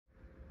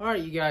All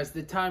right, you guys,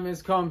 the time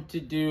has come to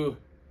do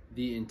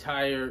the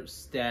entire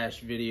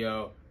stash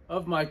video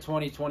of my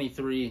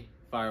 2023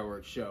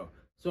 fireworks show.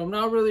 So I'm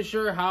not really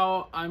sure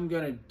how I'm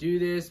gonna do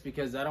this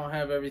because I don't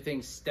have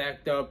everything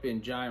stacked up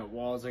in giant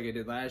walls like I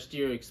did last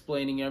year,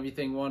 explaining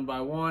everything one by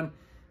one.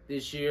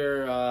 This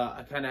year,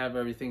 I kind of have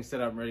everything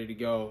set up and ready to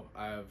go.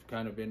 I've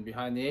kind of been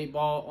behind the 8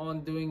 ball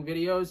on doing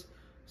videos,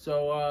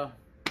 so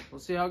we'll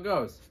see how it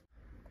goes.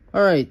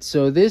 All right,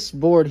 so this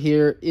board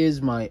here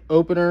is my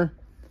opener.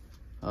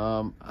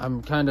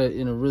 I'm kind of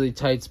in a really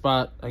tight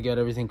spot. I got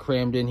everything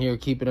crammed in here,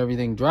 keeping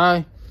everything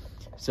dry.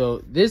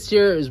 So this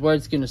here is where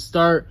it's going to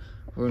start.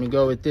 We're going to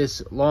go with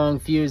this long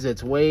fuse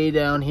that's way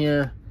down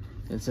here.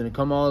 It's going to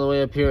come all the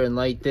way up here and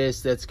light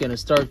this. That's going to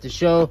start the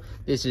show.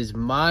 This is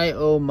My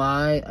Oh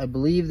My. I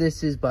believe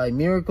this is by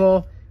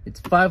Miracle. It's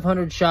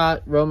 500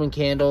 shot Roman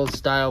candle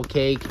style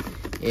cake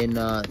in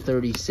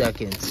 30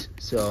 seconds.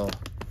 So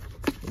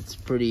it's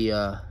pretty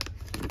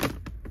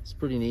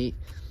neat.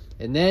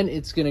 And then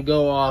it's going to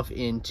go off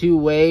in 2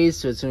 ways.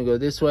 So it's going to go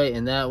this way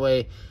and that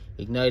way,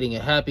 igniting a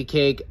Happy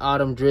Cake,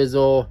 Autumn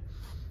Drizzle,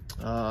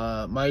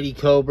 Mighty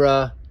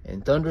Cobra,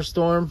 and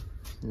Thunderstorm.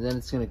 And then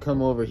it's going to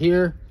come over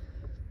here.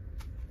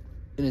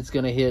 And it's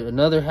going to hit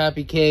another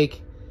Happy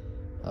Cake,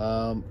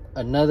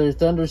 another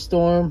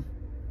Thunderstorm,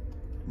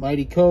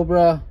 Mighty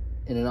Cobra,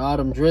 and an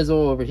Autumn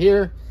Drizzle over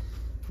here.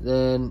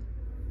 Then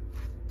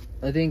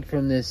I think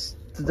from this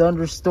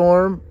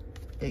Thunderstorm,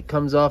 it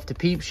comes off to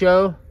Peep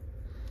Show.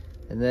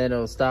 And then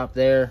it'll stop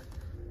there.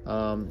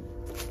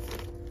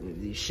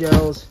 These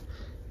shells.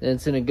 Then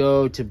it's gonna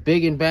go to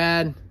Big and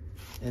Bad,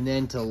 and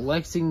then to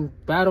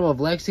Battle of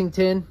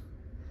Lexington,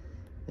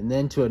 and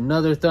then to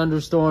another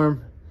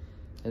Thunderstorm,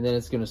 and then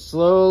it's gonna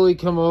slowly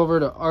come over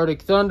to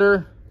Arctic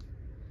Thunder,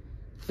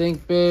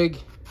 Think Big,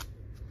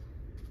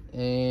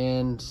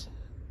 and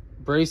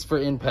Brace for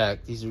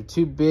Impact. These are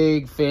 2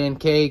 big fan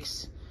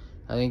cakes.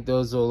 I think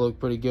those will look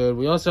pretty good.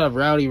 We also have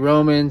Rowdy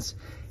Romans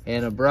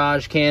and a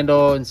barrage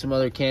candle and some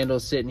other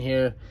candles sitting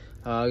here.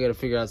 I gotta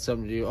figure out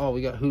something to do. Oh,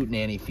 we got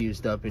Hootenanny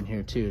fused up in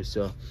here too.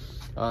 So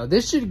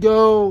this should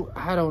go,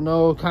 I don't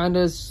know, kind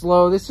of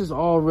slow. This is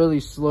all really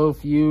slow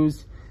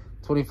fuse,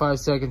 25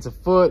 seconds a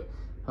foot,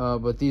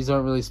 but these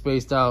aren't really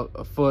spaced out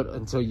a foot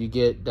until you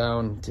get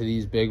down to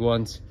these big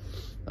ones.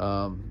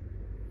 So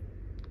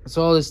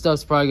all this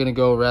stuff's probably gonna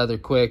go rather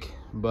quick,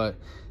 but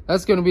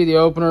that's gonna be the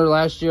opener.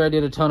 Last year I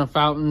did a ton of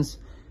fountains.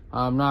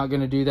 I'm not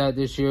going to do that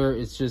this year.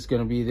 It's just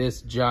going to be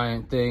this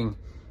giant thing.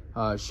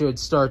 Should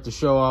start the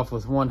show off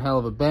with one hell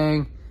of a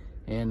bang,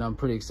 and I'm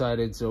pretty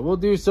excited. So we'll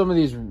do some of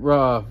these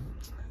Rowdy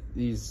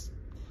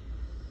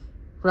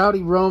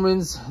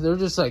Romans. They're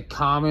just like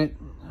Comet.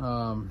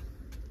 Or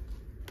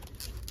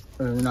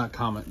they're not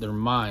Comet, they're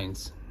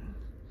mines.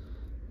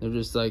 They're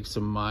just like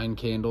some mine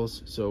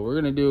candles. So we're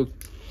going to do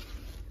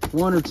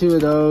 1 or 2 of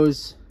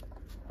those.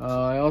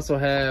 I also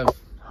have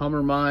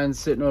Hummer mines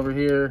sitting over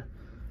here.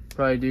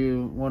 Probably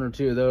do 1 or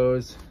 2 of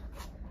those.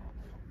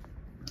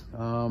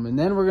 And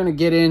then we're gonna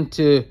get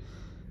into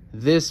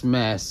this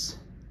mess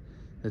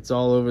that's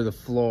all over the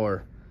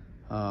floor.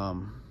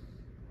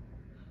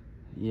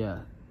 Yeah.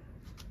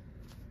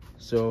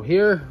 So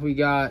here we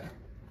got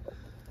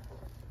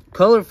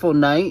Colorful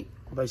Night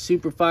by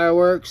Super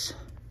Fireworks.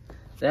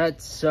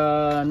 That's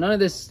none of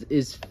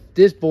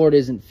this board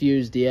isn't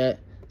fused yet.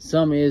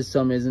 Some is,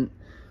 some isn't.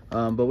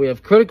 But we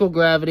have Critical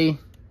Gravity,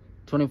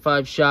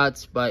 25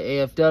 shots by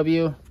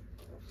AFW.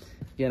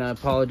 Again, I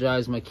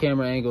apologize, my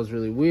camera angle is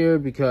really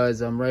weird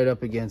because I'm right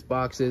up against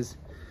boxes.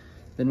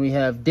 Then we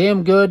have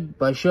Damn Good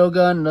by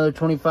Shogun, another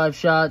 25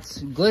 shots.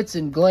 Glitz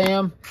and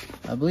Glam,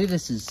 I believe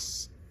this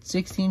is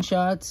 16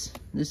 shots.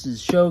 This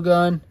is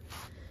Shogun.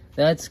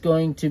 That's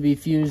going to be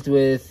fused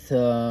with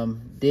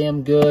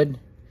Damn Good.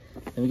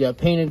 Then we got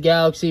Painted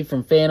Galaxy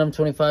from Phantom,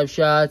 25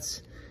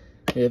 shots.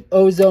 We have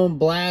Ozone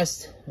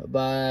Blast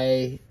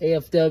by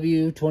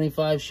AFW,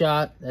 25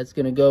 shot. That's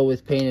going to go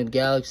with Painted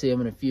Galaxy. I'm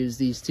going to fuse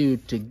these 2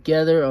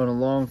 together on a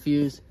long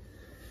fuse.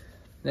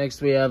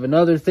 Next, we have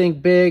another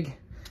Think Big.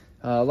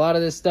 A lot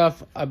of this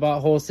stuff I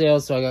bought wholesale,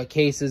 so I got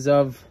cases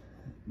of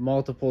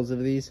multiples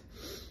of these.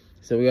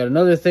 So we got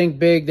another Think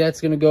Big. That's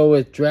going to go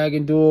with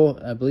Dragon Duel.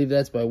 I believe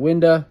that's by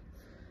Winda.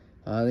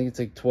 I think it's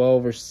like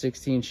 12 or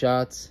 16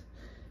 shots.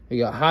 We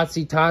got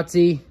Hotsy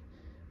Totsy,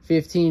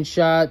 15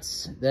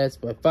 shots. That's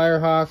by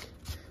Firehawk.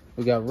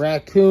 We got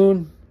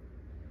Raccoon,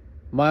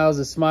 Miles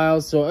of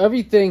Smiles. So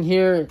everything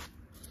here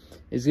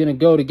is going to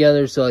go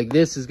together. So like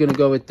this is going to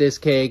go with this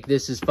cake.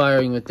 This is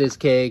firing with this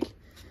cake.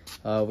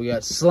 We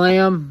got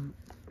Slam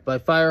by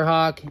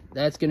Firehawk.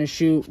 That's going to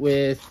shoot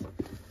with,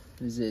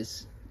 what is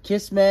this?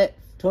 Kismet,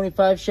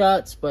 25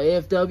 shots by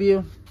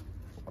AFW.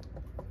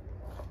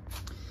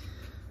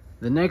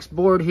 The next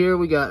board here,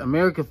 we got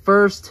America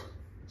First,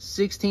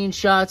 16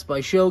 shots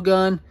by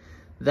Shogun.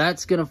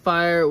 That's going to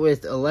fire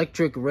with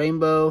Electric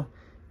Rainbow,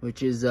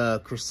 which is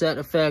a Crescent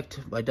Effect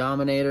by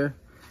Dominator.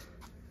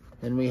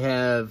 Then we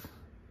have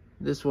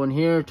this one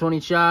here, 20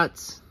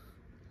 shots.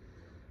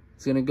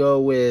 It's going to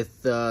go with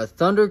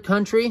Thunder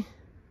Country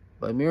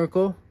by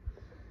Miracle.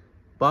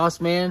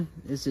 Boss Man,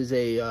 this is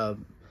a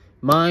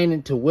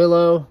Mine to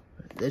Willow.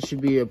 That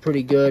should be a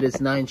pretty good. It's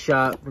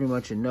 9-shot, pretty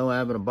much a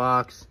NOAB in a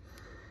box.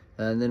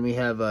 And then we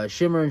have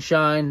Shimmer and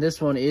Shine.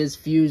 This one is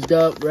fused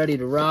up, ready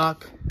to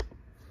rock.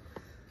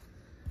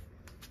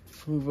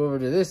 Move over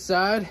to this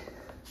side.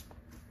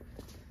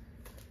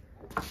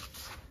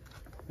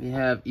 We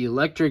have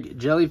Electric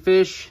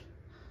Jellyfish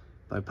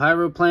by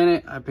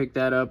Pyroplanet. I picked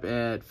that up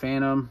at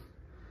Phantom.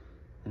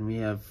 And we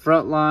have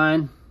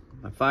Frontline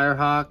by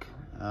Firehawk.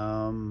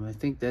 I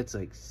think that's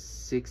like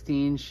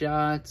 16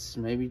 shots,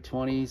 maybe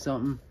 20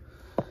 something.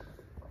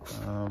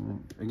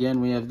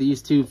 Again, we have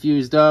these two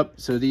fused up,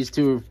 so these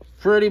two are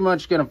pretty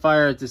much gonna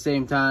fire at the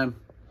same time.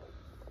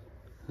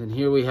 And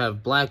here we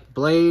have Black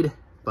Blade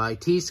by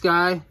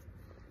T-Sky.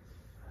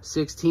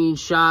 16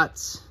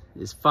 shots,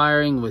 is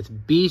firing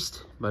with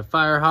Beast by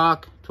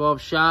Firehawk.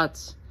 12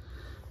 shots,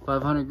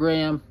 500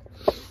 gram.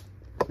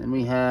 Then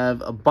we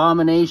have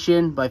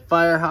Abomination by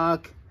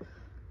Firehawk.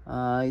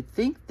 I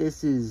think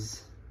this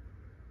is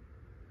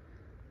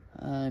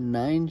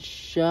 9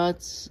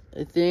 shots,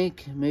 I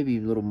think, maybe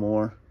a little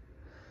more.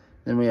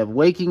 Then we have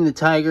Waking the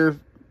Tiger,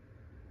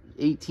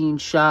 18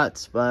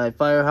 shots by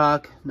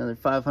Firehawk, another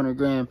 500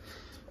 gram.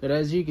 But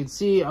as you can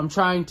see, I'm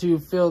trying to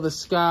fill the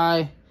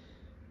sky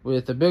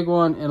with a big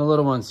one and a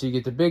little one, so you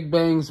get the big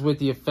bangs with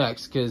the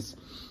effects, because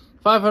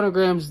 500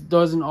 grams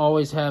doesn't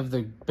always have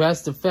the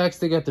best effects.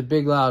 They got the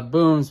big loud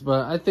booms,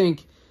 but I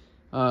think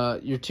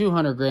your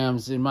 200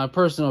 grams, in my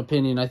personal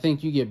opinion, I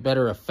think you get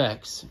better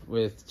effects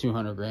with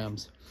 200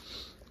 grams.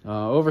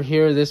 Over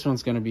here, this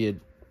one's going to be a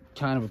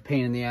kind of a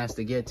pain in the ass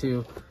to get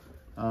to.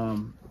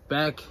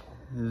 Back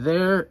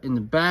there in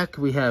the back,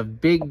 we have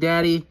Big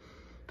Daddy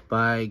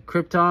by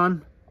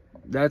Krypton.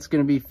 That's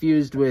going to be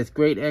fused with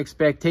Great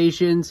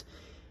Expectations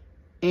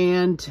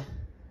and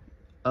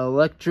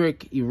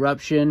Electric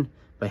Eruption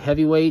by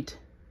Heavyweight.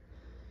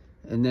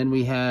 And then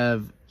we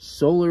have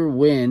Solar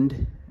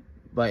Wind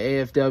by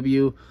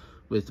AFW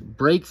with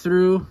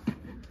Breakthrough.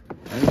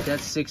 I think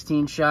that's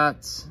 16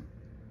 shots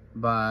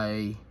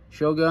by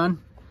Shogun.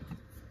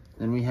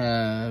 Then we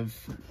have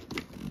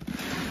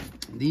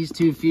these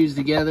two fused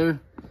together.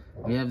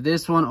 We have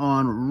this one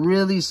on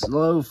really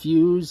slow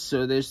fuse,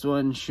 so this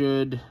one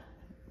should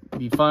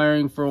be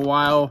firing for a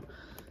while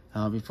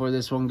before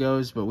this one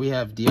goes. But we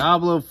have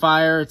Diablo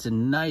Fire. It's a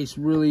nice,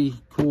 really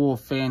cool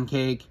fan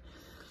cake.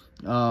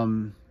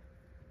 Nice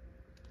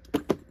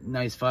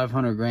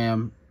 500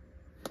 gram.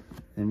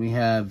 Then we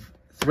have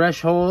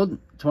Threshold,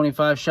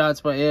 25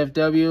 shots by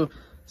AFW.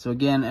 So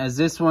again, as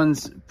this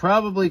one's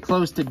probably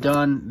close to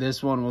done,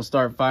 this one will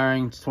start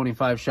firing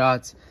 25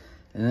 shots.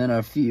 And then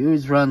our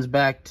fuse runs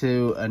back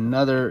to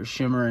another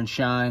Shimmer and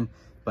Shine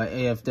by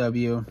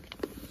AFW.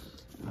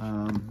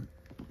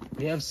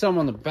 We have some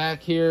on the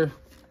back here.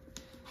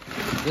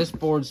 This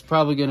board's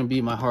probably going to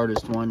be my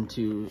hardest one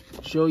to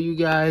show you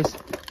guys.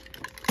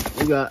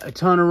 We got a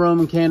ton of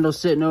Roman candles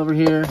sitting over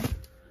here.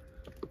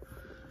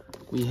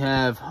 We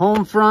have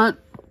Homefront,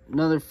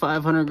 another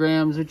 500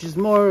 grams, which is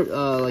more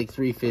like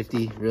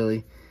 350,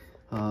 really.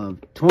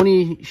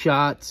 20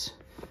 shots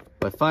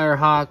by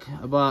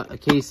Firehawk. I bought a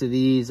case of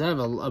these. I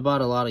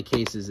bought a lot of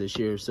cases this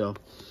year, so.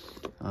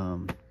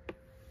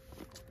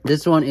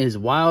 This one is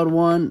Wild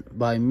One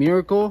by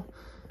Miracle.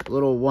 A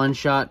little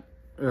 1-shot,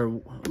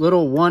 or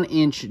little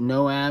 1-inch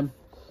NOAB.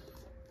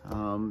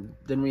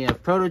 Then we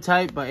have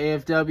Prototype by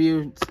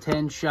AFW. It's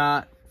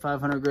 10-shot,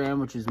 500 gram,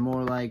 which is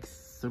more like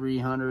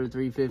 300,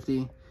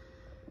 350.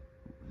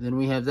 Then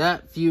we have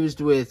that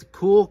fused with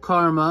Cool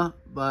Karma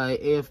by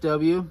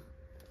AFW.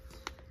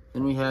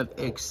 Then we have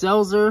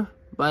Excelsior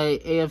by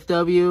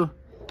AFW.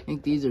 I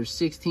think these are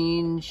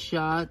 16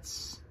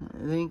 shots,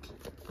 I think.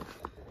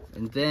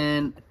 And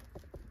then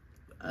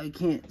I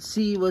can't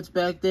see what's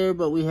back there,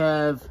 but we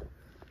have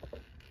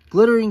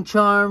Glittering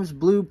Charms,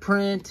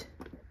 Blueprint,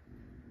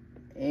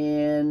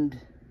 and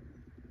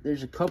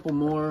there's a couple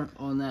more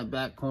on that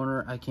back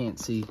corner I can't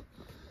see.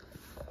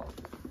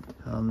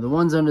 The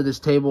ones under this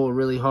table are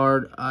really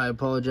hard. I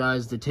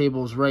apologize. The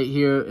table's right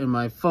here, and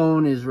my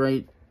phone is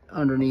right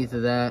underneath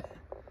of that.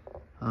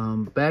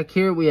 Back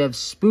here, we have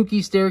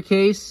Spooky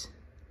Staircase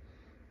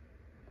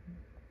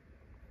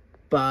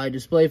by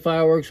Display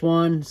Fireworks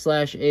 1 /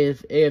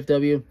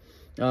 AFW.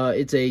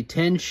 It's a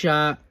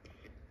 10-shot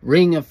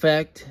ring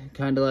effect,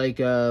 kind of like,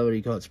 what do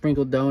you call it,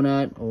 Sprinkled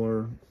Donut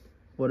or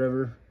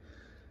whatever.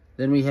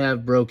 Then we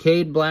have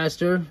Brocade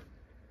Blaster.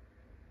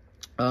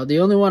 The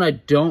only one I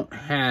don't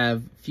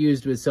have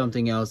fused with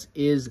something else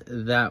is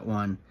that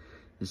one,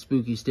 the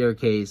Spooky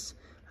Staircase.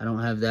 I don't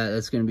have that.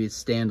 That's going to be a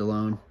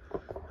standalone.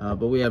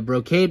 But we have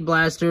Brocade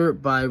Blaster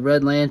by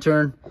Red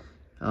Lantern.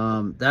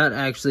 That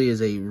actually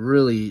is a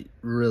really,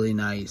 really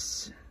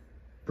nice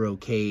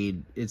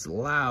brocade. It's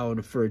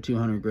loud for a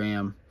 200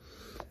 gram.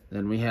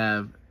 Then we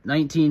have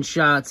 19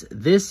 shots.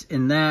 This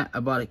and that. I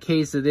bought a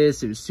case of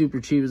this. It was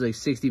super cheap. It was like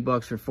 60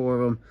 bucks for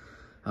 4 of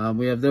them.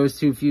 We have those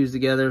two fused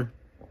together.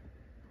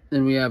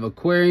 Then we have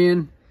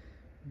Aquarian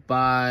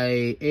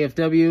by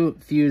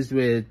AFW fused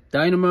with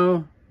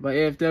Dynamo by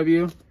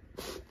AFW.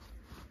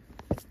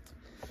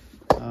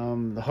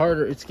 The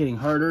harder, it's getting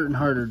harder and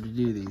harder to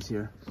do these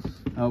here.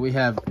 We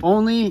have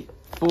Only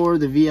for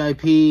the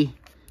VIP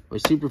by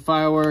Super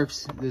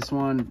Fireworks. This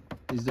one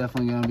is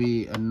definitely going to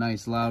be a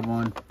nice loud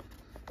one.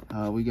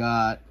 We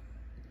got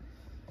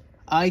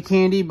Eye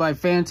Candy by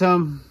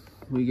Phantom.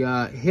 We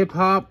got Hip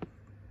Hop.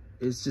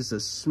 It's just a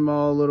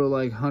small little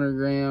like 100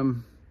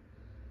 gram,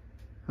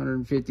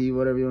 150,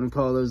 whatever you want to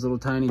call those little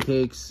tiny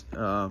cakes.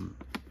 I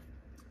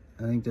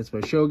think that's by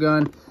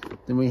Shogun.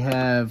 Then we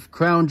have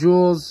Crown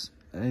Jewels.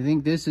 I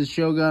think this is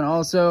Shogun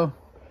also.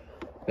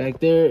 Back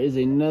there is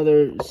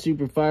another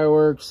Super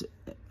Fireworks.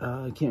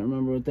 I can't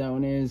remember what that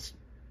one is.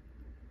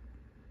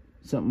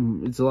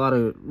 Something, it's a lot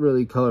of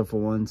really colorful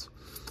ones.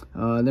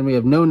 Then we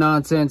have No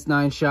Nonsense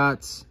 9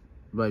 shots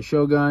by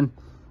Shogun.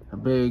 A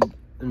big,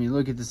 I mean,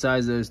 look at the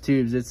size of those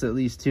tubes. It's at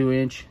least 2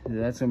 inch.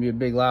 That's gonna be a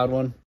big loud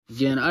one.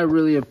 Again, I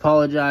really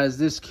apologize.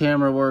 This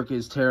camera work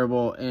is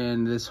terrible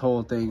and this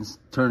whole thing's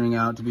turning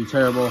out to be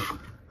terrible.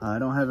 I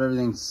don't have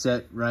everything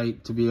set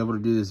right to be able to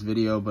do this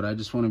video, but I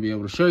just want to be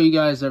able to show you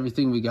guys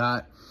everything we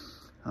got.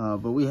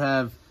 But we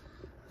have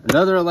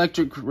another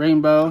electric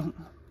rainbow,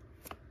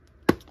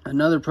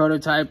 another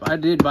prototype. I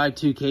did buy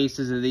 2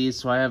 cases of these,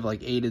 so I have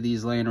like 8 of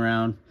these laying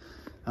around.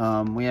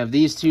 We have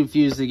these 2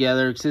 fused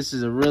together because this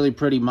is a really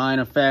pretty mine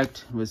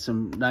effect with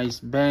some nice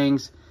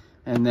bangs.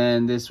 And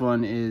then this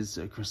one is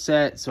a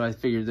cassette, so I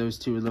figured those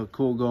 2 would look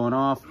cool going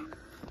off.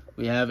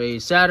 We have a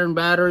Saturn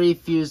battery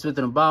fused with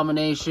an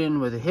Abomination,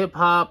 with a Hip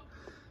Hop,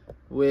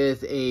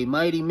 with a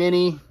Mighty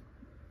Mini.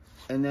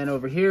 And then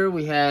over here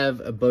we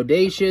have a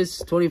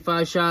Bodacious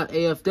 25 shot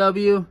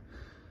AFW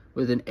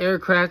with an Air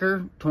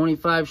Cracker,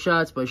 25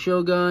 shots by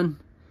Shogun.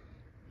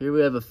 Here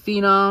we have a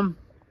Phenom,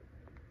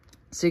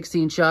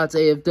 16 shots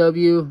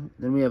AFW.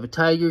 Then we have a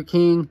Tiger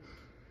King.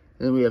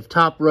 Then we have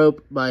Top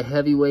Rope by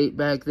Heavyweight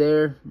back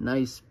there.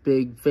 Nice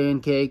big fan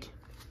cake.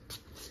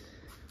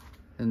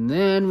 And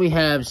then we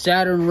have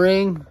Saturn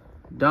Ring,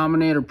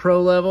 Dominator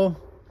Pro level.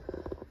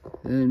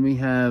 Then we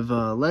have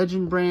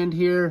Legend brand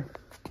here.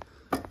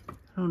 I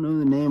don't know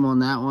the name on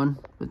that one,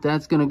 but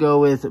that's going to go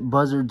with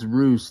Buzzard's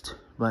Roost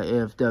by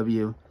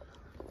AFW.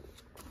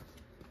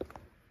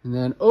 And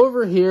then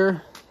over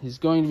here is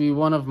going to be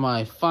one of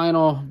my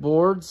final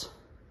boards.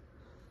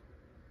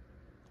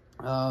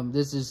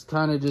 This is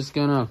kind of just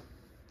gonna,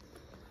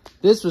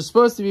 this was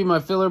supposed to be my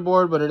filler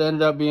board, but it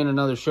ended up being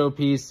another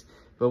showpiece.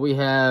 But we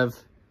have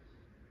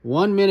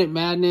 1 Minute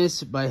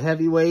Madness by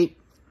Heavyweight.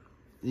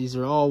 These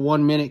are all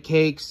 1 minute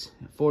cakes,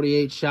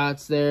 48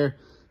 shots there.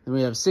 Then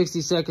we have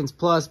 60 Seconds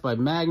Plus by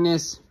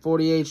Magnus,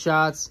 48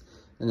 shots.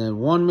 And then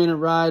 1 Minute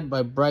Ride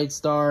by Bright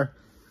Star.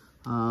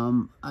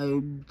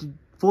 I did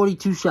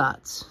 42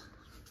 shots.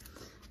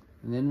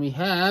 And then we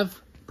have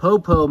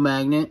Popo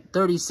Magnet,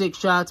 36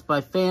 shots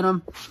by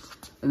Phantom.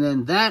 And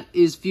then that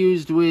is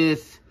fused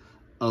with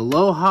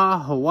Aloha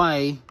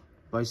Hawaii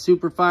by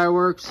Super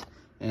Fireworks.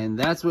 And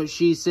that's what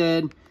she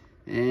said.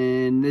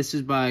 And this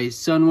is by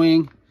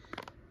Sunwing.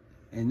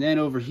 And then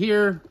over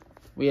here,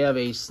 we have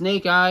a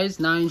Snake Eyes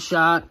 9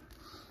 shot.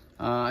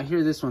 I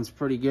hear this one's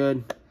pretty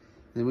good.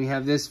 Then we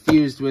have this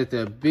fused with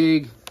a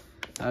big,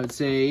 I would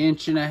say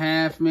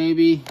 1.5 inch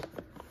maybe.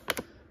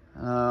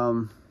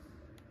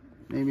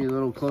 Maybe a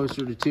little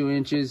closer to 2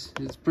 inches.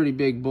 It's a pretty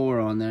big bore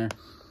on there.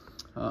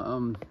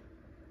 Probably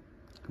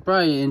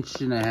 1.5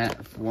 inches,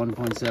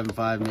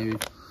 1.75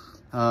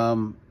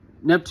 maybe.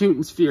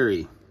 Neptune's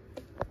Fury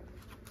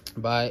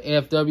by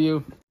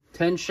AFW,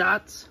 10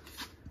 shots.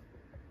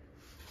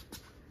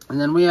 And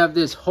then we have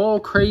this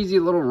whole crazy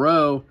little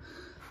row.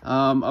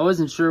 I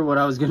wasn't sure what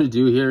I was going to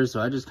do here,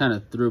 so I just kind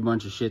of threw a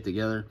bunch of shit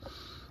together.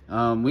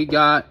 We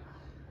got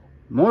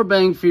More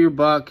Bang for Your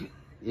Buck.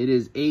 It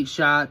is 8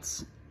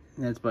 shots.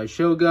 That's by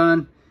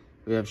Shogun.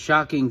 We have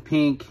Shocking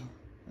Pink.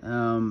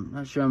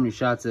 Not sure how many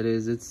shots that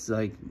is. It's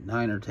like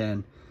 9 or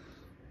 10.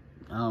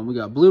 We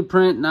got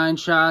Blueprint, 9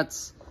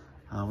 shots.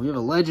 We have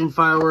a Legend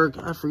Firework.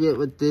 I forget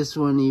what this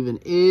one even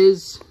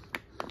is.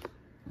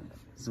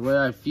 It's the way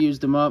I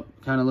fused them up.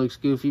 Kind of looks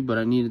goofy, but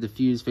I needed the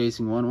fuse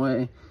facing one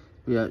way.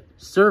 We got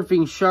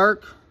Surfing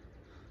Shark.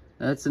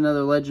 That's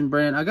another Legend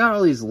brand. I got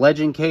all these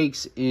Legend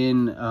cakes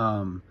in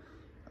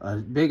a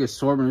big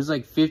assortment. It was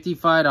like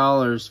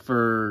 $55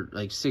 for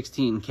like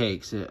 16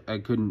 cakes. I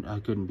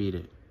couldn't beat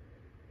it.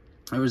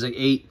 There was like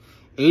eight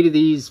of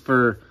these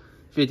for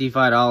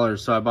 $55,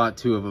 so I bought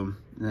 2 of them.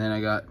 And then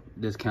I got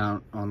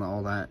discount on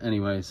all that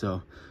anyway,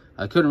 so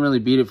I couldn't really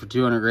beat it for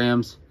 200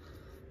 grams.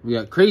 We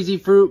got Crazy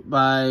Fruit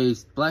by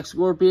Black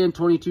Scorpion,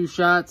 22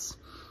 shots.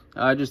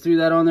 I just threw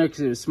that on there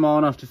because it was small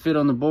enough to fit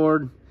on the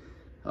board.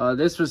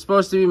 This was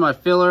supposed to be my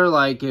filler,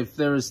 like if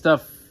there was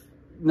stuff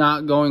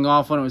not going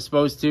off when it was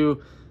supposed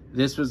to,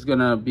 this was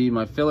gonna be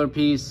my filler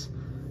piece.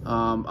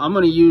 I'm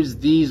gonna use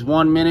these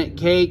 1 minute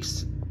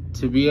cakes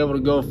to be able to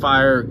go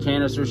fire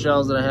canister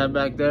shells that I have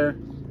back there.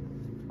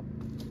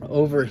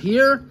 Over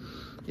here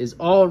is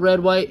all red,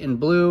 white, and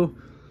blue.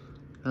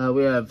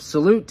 We have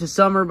Salute to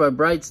Summer by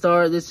Bright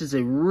Star. This is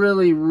a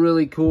really,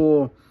 really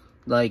cool,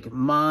 like,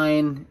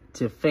 mine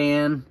to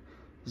fan.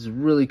 This is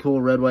really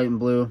cool, red, white, and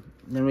blue.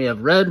 And then we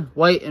have red,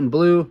 white, and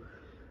blue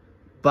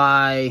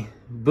by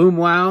Boom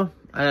Wow.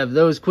 I have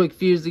those quick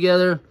fused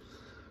together.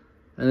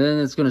 And then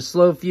it's going to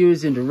slow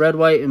fuse into Red,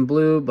 White, and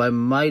Blue by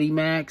Mighty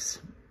Max.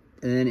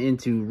 And then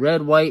into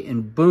Red, White,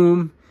 and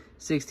Boom,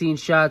 16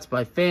 shots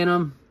by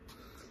Phantom.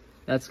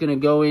 That's going to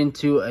go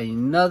into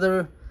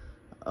another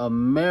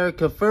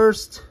America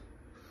First,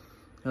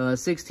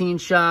 16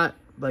 shot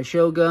by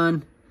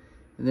Shogun.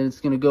 And then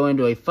it's going to go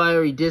into a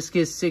Fiery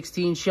Discus,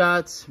 16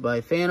 shots by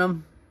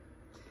Phantom.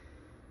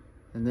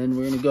 And then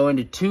we're going to go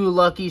into 2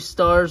 Lucky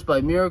Stars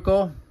by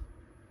Miracle.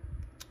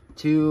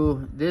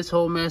 To this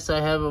whole mess I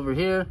have over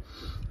here,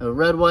 a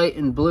Red, White,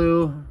 and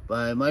Blue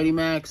by Mighty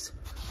Max.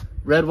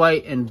 Red,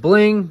 White, and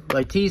Bling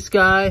by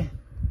T-Sky.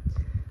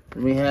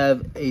 And we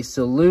have a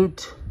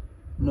Salute.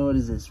 No, what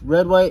is this?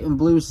 Red, White, and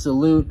Blue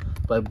Salute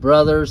by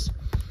Brothers.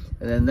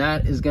 And then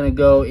that is going to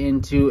go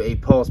into a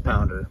Pulse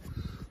Pounder.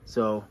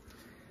 So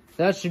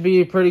that should be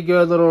a pretty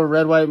good little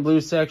Red, White, and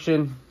Blue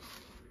section.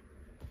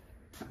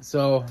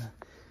 So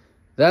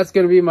that's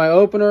going to be my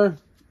opener.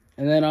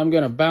 And then I'm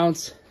going to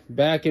bounce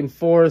back and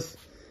forth.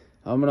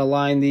 I'm going to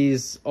line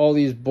all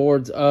these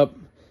boards up.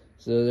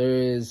 So there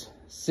is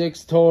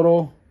 6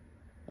 total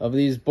of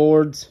these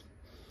boards.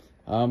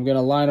 I'm going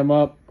to line them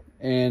up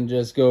and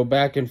just go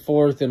back and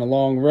forth in a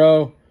long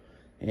row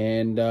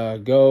and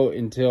go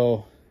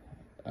until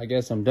I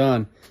guess I'm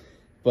done.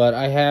 But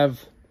I have,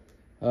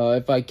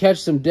 if I catch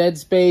some dead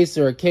space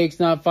or a cake's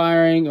not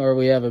firing or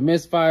we have a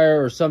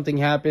misfire or something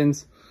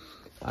happens,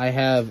 I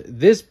have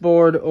this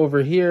board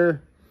over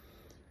here.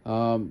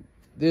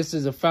 This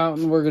is a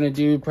fountain we're going to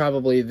do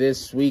probably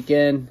this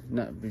weekend,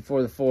 not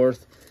before the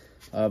 4th.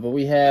 But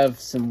we have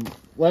some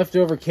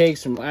leftover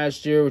cakes from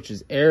last year, which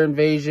is Air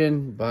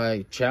Invasion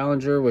by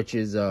Challenger, which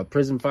is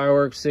Prism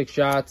Fireworks, 6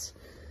 shots.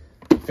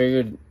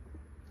 Figured,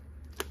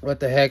 what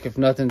the heck if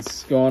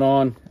nothing's going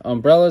on.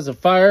 Umbrellas of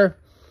Fire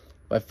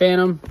by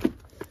Phantom.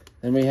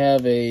 Then we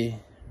have a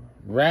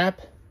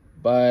Wrap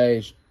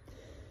by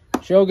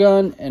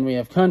Shogun, and we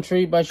have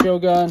Country by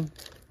Shogun.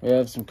 We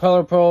have some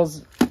Color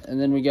Pearls, and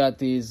then we got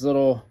these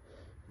little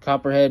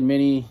Copperhead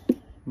mini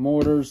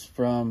mortars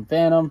from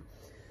Phantom.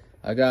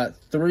 I got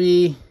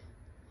 3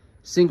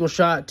 single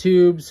shot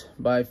tubes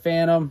by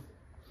Phantom.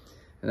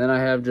 And then I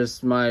have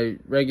just my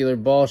regular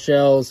ball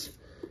shells,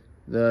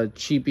 the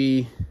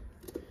cheapy,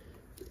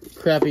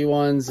 crappy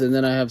ones. And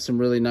then I have some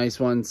really nice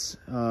ones.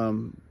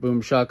 Boom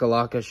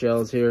Shakalaka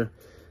shells here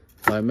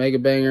by Mega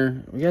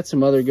Banger. We got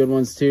some other good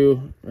ones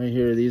too. Right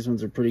here, these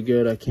ones are pretty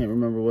good. I can't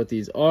remember what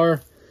these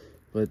are,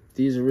 but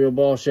these are real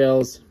ball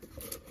shells.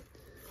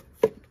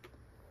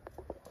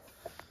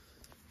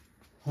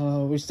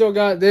 We still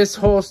got this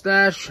whole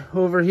stash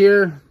over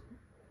here.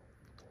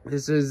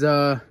 This is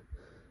a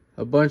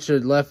bunch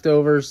of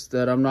leftovers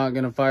that I'm not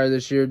going to fire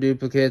this year,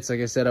 duplicates. Like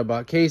I said, I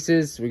bought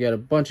cases. We got a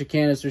bunch of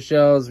canister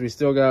shells. We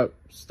still got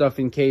stuff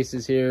in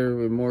cases here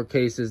with more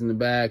cases in the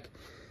back,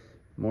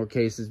 more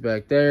cases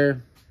back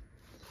there.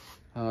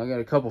 I got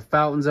a couple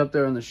fountains up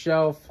there on the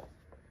shelf.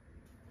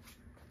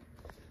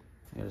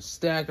 Got a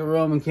stack of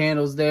Roman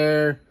candles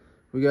there.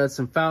 We got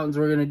some fountains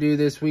we're going to do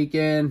this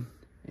weekend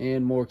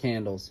and more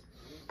candles.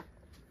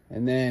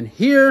 And then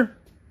here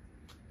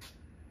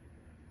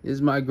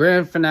is my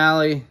grand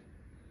finale.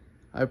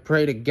 I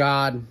pray to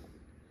God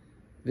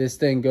this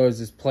thing goes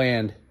as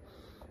planned.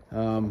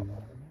 But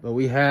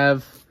we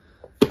have,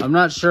 I'm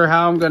not sure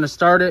how I'm going to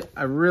start it.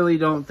 I really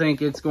don't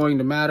think it's going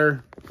to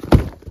matter.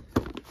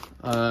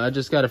 I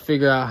just got to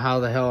figure out how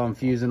the hell I'm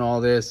fusing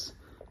all this,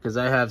 because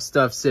I have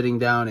stuff sitting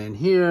down in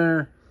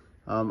here.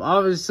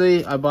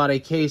 Obviously, I bought a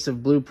case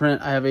of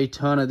Blueprint. I have a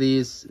ton of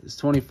these. It's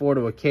 24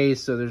 to a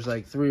case, so there's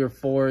like 3 or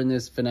 4 in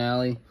this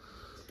finale.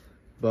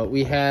 But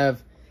we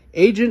have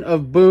Agent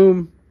of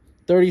Boom,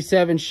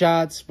 37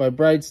 shots by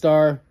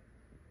Brightstar.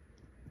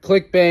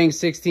 Click Bang,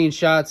 16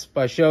 shots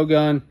by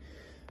Shogun.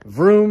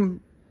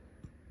 Vroom,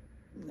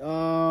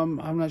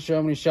 I'm not sure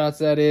how many shots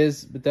that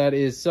is, but that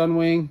is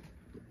Sunwing,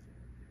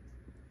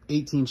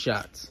 18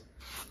 shots.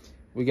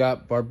 We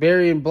got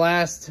Barbarian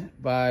Blast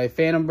by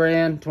Phantom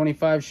Brand,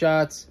 25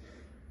 shots.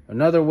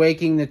 Another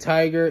Waking the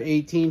Tiger,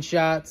 18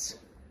 shots.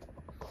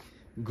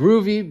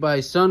 Groovy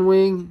by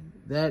Sunwing.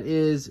 That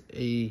is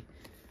a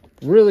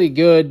really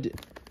good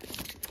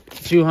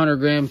 200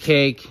 gram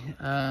cake.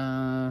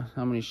 How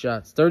many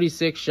shots?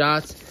 36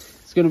 shots.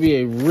 It's going to be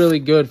a really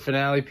good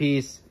finale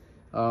piece.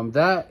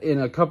 That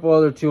and a couple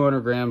other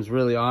 200 grams,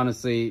 really,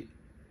 honestly,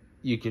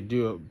 you could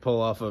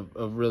pull off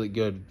a really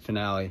good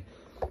finale.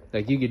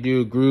 Like, you could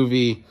do a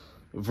Groovy,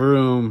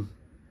 Vroom,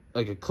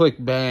 like a Click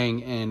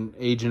Bang, and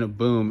Agent of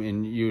Boom,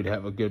 and you'd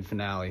have a good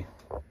finale.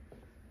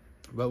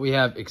 But we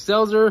have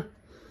Excelsior,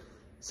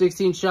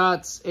 16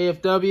 shots,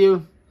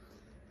 AFW.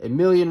 A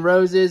Million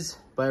Roses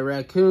by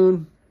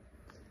Raccoon.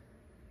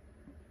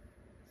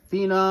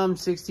 Phenom,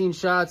 16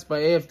 shots by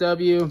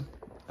AFW.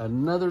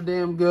 Another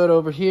damn good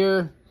over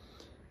here.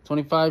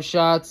 25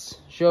 shots,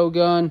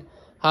 Shogun.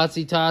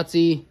 Hotsy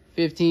Totsy,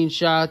 15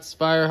 shots,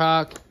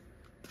 Firehawk.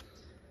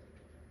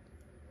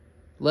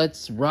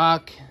 Let's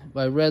Rock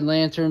by Red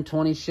Lantern,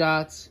 20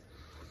 shots.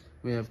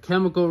 We have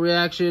Chemical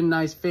Reaction,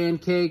 nice fan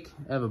cake.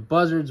 I have a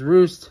Buzzard's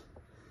Roost,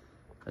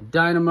 a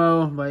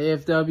Dynamo by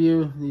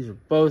AFW. These are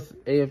both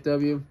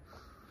AFW.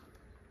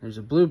 There's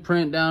a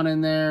Blueprint down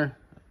in there,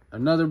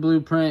 another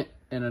Blueprint,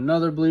 and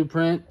another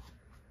Blueprint.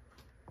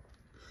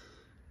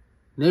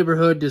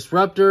 Neighborhood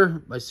Disruptor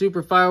by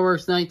Super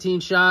Fireworks, 19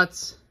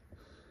 shots.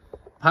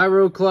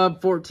 Pyro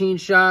Club, 14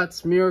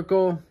 shots.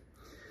 Miracle.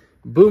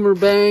 Boomer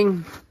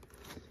Bang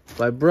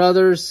by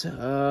Brothers.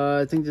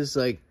 I think this is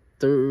like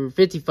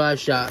 55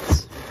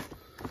 shots.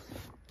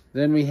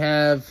 Then we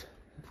have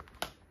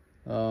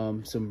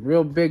some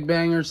real big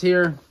bangers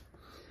here.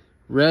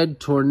 Red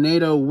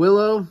Tornado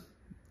Willow.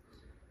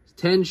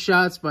 10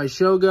 shots by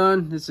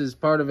Shogun. This is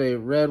part of a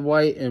red,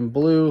 white, and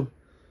blue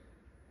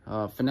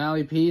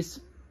finale piece.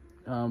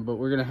 But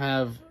we're going to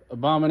have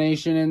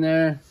Abomination in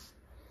there.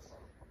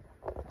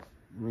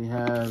 We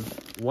have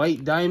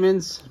White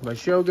Diamonds by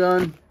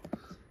Shogun.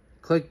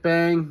 Click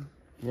Bang.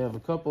 We have a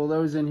couple of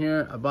those in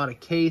here. I bought a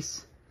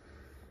case.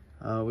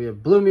 We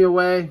have Blew Me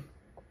Away.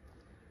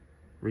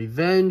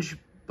 Revenge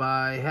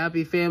by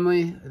Happy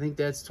Family. I think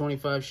that's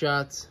 25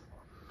 shots.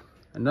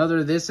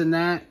 Another This and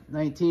That,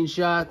 19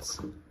 shots.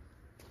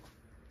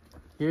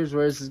 Here's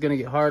where this is going to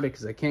get harder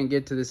because I can't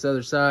get to this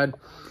other side.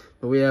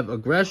 But we have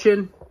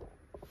Aggression.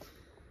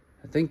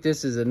 I think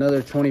this is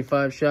another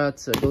 25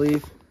 shots, I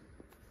believe.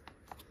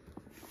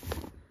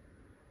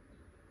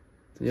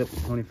 Yep,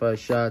 25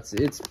 shots.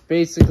 It's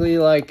basically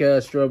like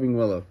a Strobing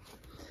Willow.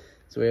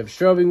 So we have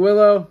Strobing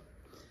Willow.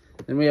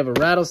 Then we have a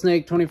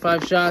Rattlesnake,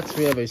 25 shots.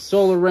 We have a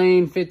Solar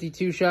Rain,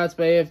 52 shots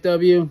by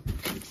AFW.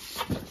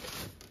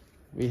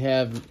 We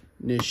have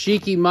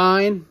Nishiki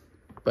Mine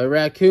by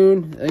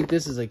Raccoon. I think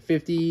this is like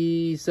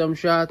 50-some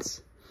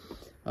shots.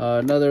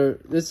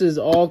 This is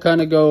all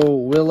kind of go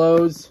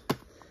Willows.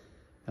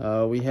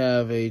 We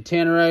have a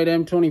Tannerite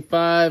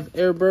M25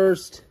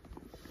 Airburst.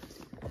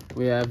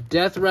 We have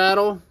Death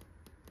Rattle.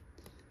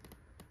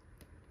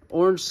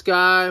 Orange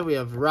Sky. We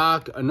have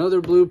Rock,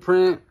 another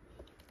Blueprint.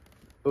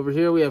 Over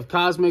here we have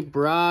Cosmic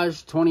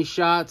Barrage, 20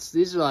 shots.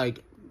 These are like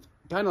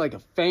kind of like a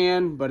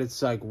fan, but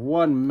it's like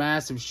one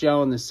massive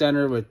shell in the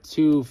center with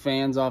 2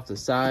 fans off the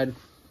side.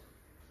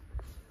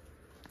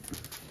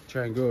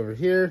 Try and go over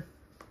here.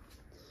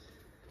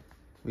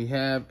 We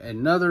have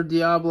another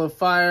Diablo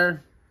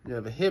Fire. We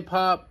have a Hip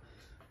Hop,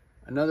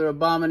 another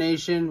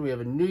Abomination. We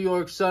have a New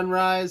York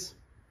Sunrise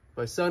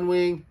by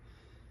Sunwing.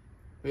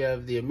 We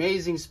have the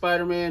Amazing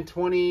Spider-Man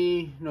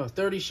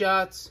 30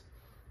 shots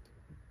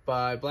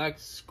by Black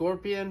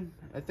Scorpion,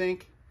 I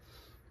think.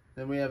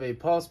 Then we have a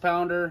Pulse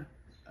Pounder,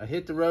 a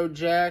Hit the Road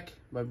Jack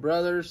by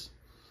Brothers,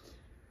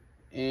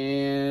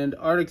 and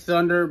Arctic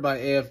Thunder by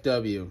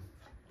AFW.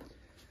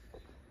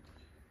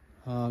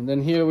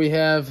 Then here we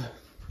have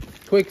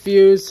Quick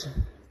Fuse,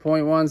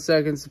 0.1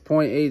 seconds to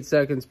 0.8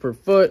 seconds per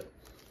foot.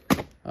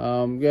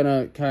 I'm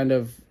gonna kind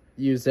of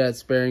use that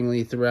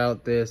sparingly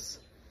throughout this,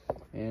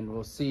 and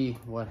we'll see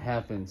what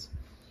happens.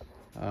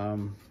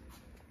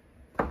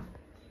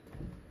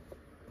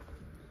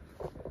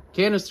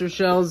 Canister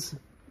shells,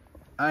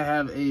 I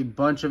have a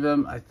bunch of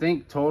them. I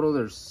think total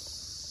there's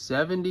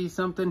 70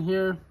 something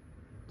here,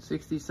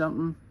 60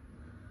 something.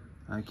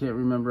 I can't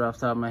remember off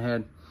the top of my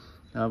head.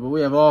 But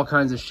we have all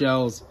kinds of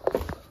shells.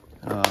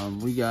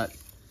 We got,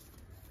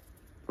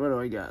 what do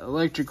I got?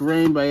 Electric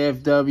Rain by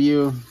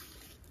FW.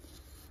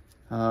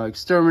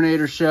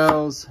 Exterminator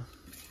shells.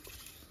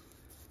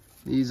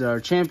 These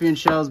are Champion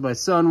shells by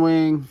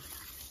Sunwing.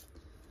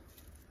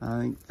 I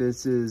think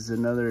this is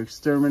another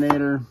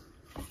Exterminator.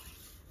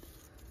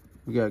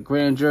 We got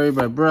Grand Jury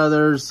by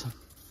Brothers.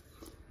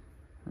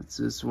 That's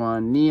this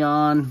one,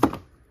 Neon.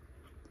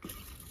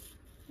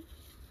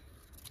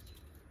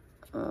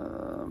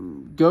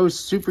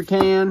 Ghost Super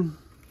Can.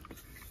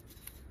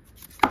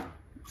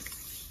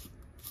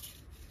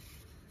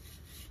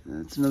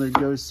 That's another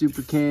Ghost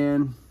Super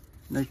Can.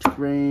 Electric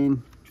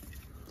Rain.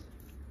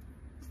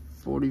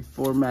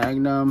 44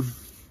 Magnum.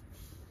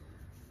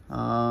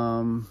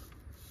 I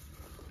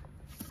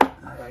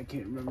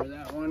can't remember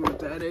that one, what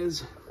that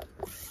is.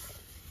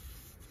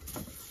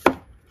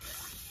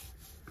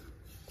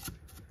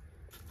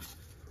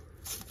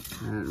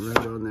 I didn't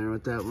write on there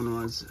what that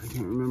one was. I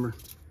can't remember.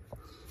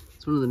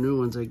 It's one of the new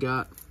ones I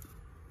got.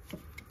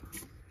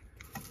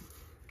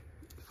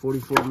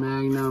 44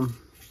 Magnum.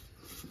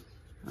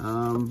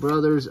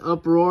 Brothers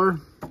Uproar.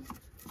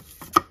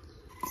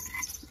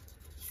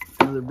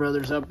 Another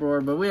Brothers Uproar.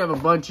 But we have a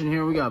bunch in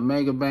here. We got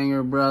Mega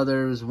Banger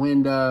Brothers,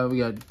 Winda. We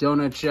got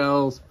Donut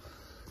Shells.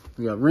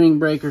 We got Ring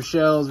Breaker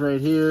Shells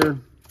right here.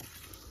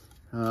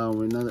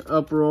 Another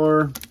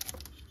Uproar.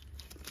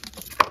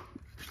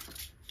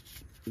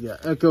 We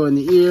got Echo in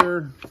the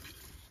Ear.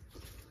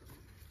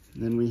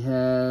 Then we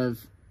have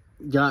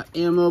Got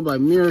Ammo by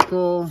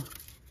Miracle.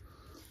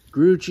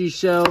 Grucci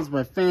Shells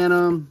by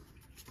Phantom.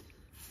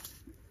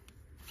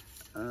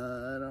 I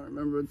don't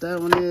remember what that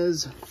one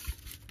is.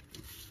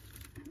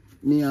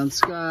 Neon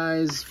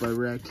Skies by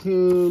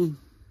Raccoon.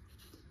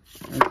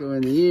 Echo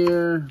in the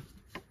Ear.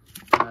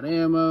 Got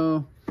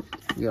Ammo.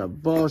 We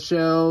got Ball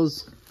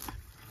Shells.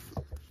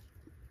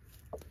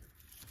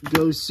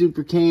 Ghost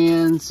Super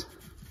Cans.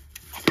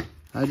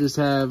 I just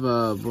have,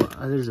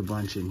 there's a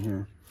bunch in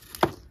here.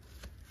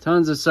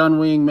 Tons of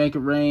Sunwing, Make It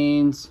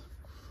Rains.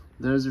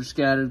 Those are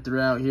scattered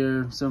throughout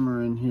here. Some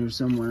are in here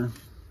somewhere.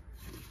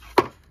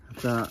 I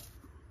thought,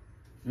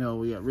 you know,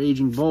 we got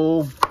Raging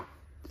Bull.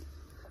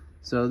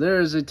 So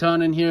there's a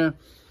ton in here.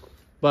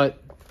 But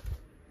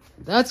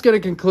that's going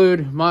to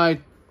conclude my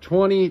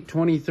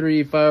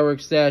 2023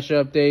 fireworks stash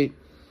update.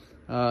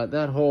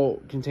 That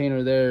whole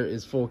container there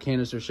is full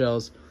canister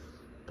shells.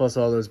 Plus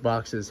all those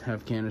boxes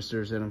have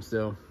canisters in them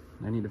still.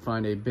 I need to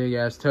find a big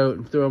ass tote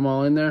and throw them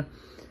all in there.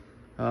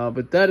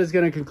 But that is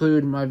going to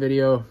conclude my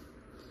video.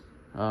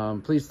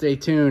 Please stay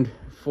tuned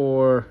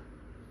for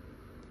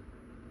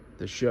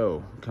the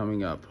show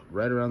coming up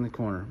right around the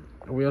corner.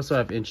 We also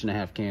have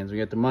 1.5-inch cans. We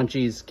got the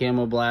Munchies,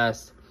 Camo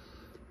Blast,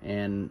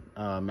 and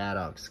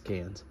Maddox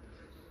cans.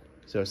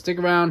 So stick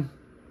around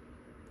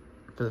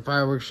for the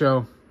fireworks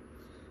show.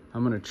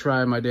 I'm going to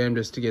try my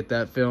damnedest to get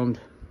that filmed.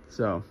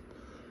 So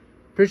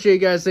appreciate you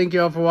guys. Thank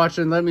you all for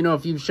watching. Let me know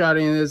if you've shot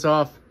any of this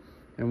off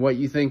and what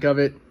you think of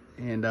it.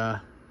 And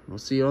we'll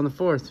see you on the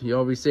 4th. You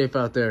all be safe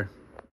out there.